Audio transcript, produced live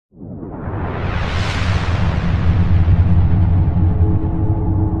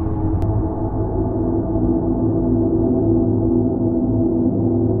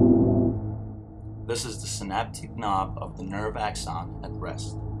synaptic knob of the nerve axon at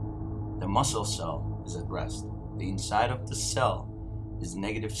rest. The muscle cell is at rest. The inside of the cell is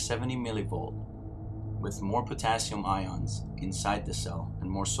 -70 millivolt, with more potassium ions inside the cell and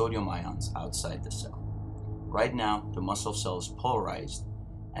more sodium ions outside the cell. Right now, the muscle cell is polarized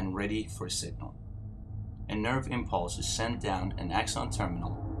and ready for a signal. A nerve impulse is sent down an axon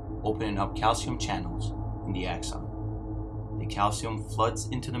terminal, opening up calcium channels in the axon. The calcium floods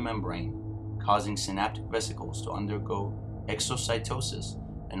into the membrane, causing synaptic vesicles to undergo exocytosis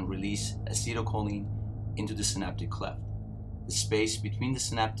and release acetylcholine into the synaptic cleft, the space between the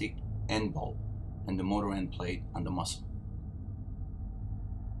synaptic end bulb and the motor end plate on the muscle.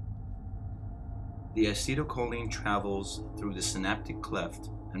 The acetylcholine travels through the synaptic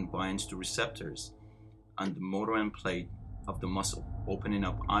cleft and binds to receptors on the motor end plate of the muscle, opening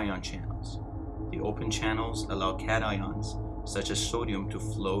up ion channels. The open channels allow cations, such as sodium, to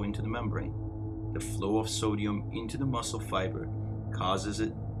flow into the membrane. The flow of sodium into the muscle fiber causes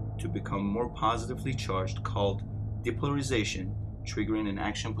it to become more positively charged, called depolarization, triggering an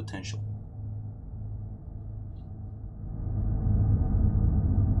action potential.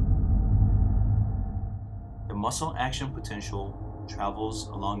 The muscle action potential travels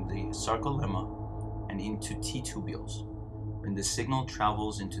along the sarcolemma and into T-tubules. When the signal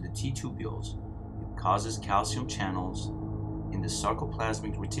travels into the T-tubules, it causes calcium channels in the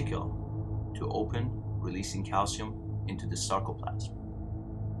sarcoplasmic reticulum to open, releasing calcium into the sarcoplasm.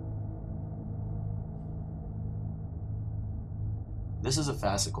 This is a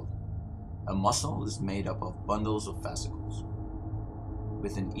fascicle. A muscle is made up of bundles of fascicles.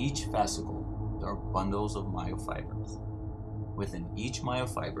 Within each fascicle, there are bundles of myofibers. Within each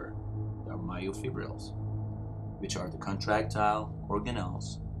myofiber, there are myofibrils, which are the contractile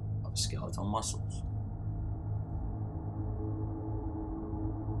organelles of skeletal muscles.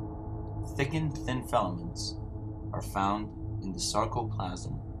 Thickened thin filaments are found in the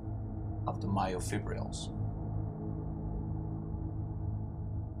sarcoplasm of the myofibrils.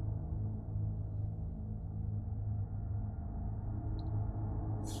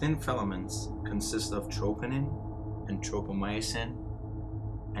 Thin filaments consist of troponin and tropomyosin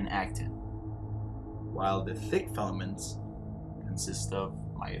and actin, while the thick filaments consist of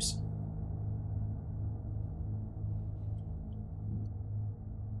myosin.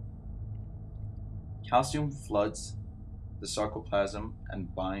 Calcium floods the sarcoplasm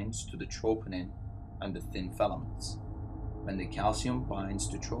and binds to the troponin and the thin filaments. When the calcium binds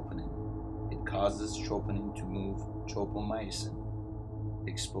to troponin, it causes troponin to move tropomyosin,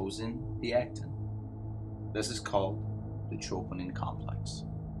 exposing the actin. This is called the troponin complex.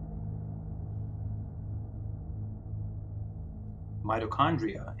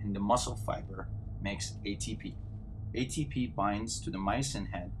 Mitochondria in the muscle fiber makes ATP. ATP binds to the myosin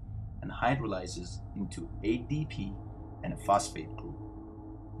head and hydrolyzes into ADP and a phosphate group.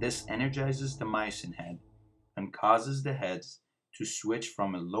 This energizes the myosin head and causes the heads to switch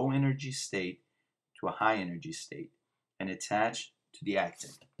from a low energy state to a high energy state and attach to the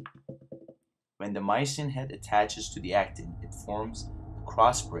actin. When the myosin head attaches to the actin, it forms a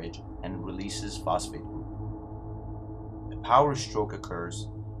cross bridge and releases phosphate group. A power stroke occurs,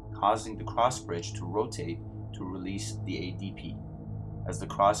 causing the cross bridge to rotate to release the ADP. As the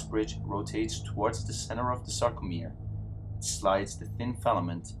cross bridge rotates towards the center of the sarcomere, it slides the thin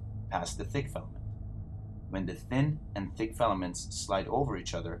filament past the thick filament. When the thin and thick filaments slide over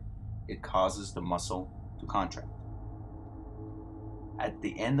each other, it causes the muscle to contract. At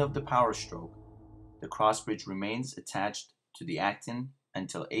the end of the power stroke, the cross bridge remains attached to the actin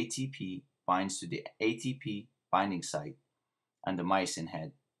until ATP binds to the ATP binding site on the myosin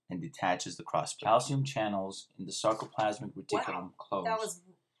head and detaches the cross bridge. Calcium channels in the sarcoplasmic reticulum close,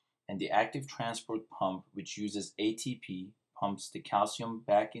 and the active transport pump, which uses ATP, pumps the calcium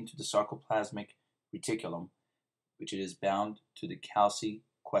back into the sarcoplasmic reticulum, which it is bound to the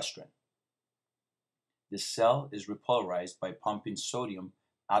calciquestrin. The cell is repolarized by pumping sodium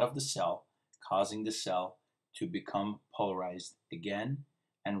out of the cell, causing the cell to become polarized again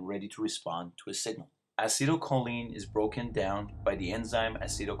and ready to respond to a signal. Acetylcholine is broken down by the enzyme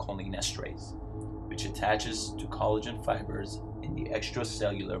acetylcholine esterase, which attaches to collagen fibers in the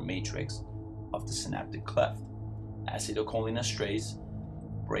extracellular matrix of the synaptic cleft. Acetylcholine esterase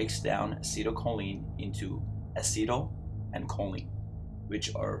breaks down acetylcholine into acetyl and choline,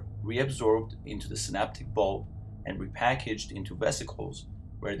 which are reabsorbed into the synaptic bulb and repackaged into vesicles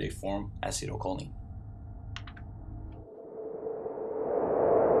where they form acetylcholine.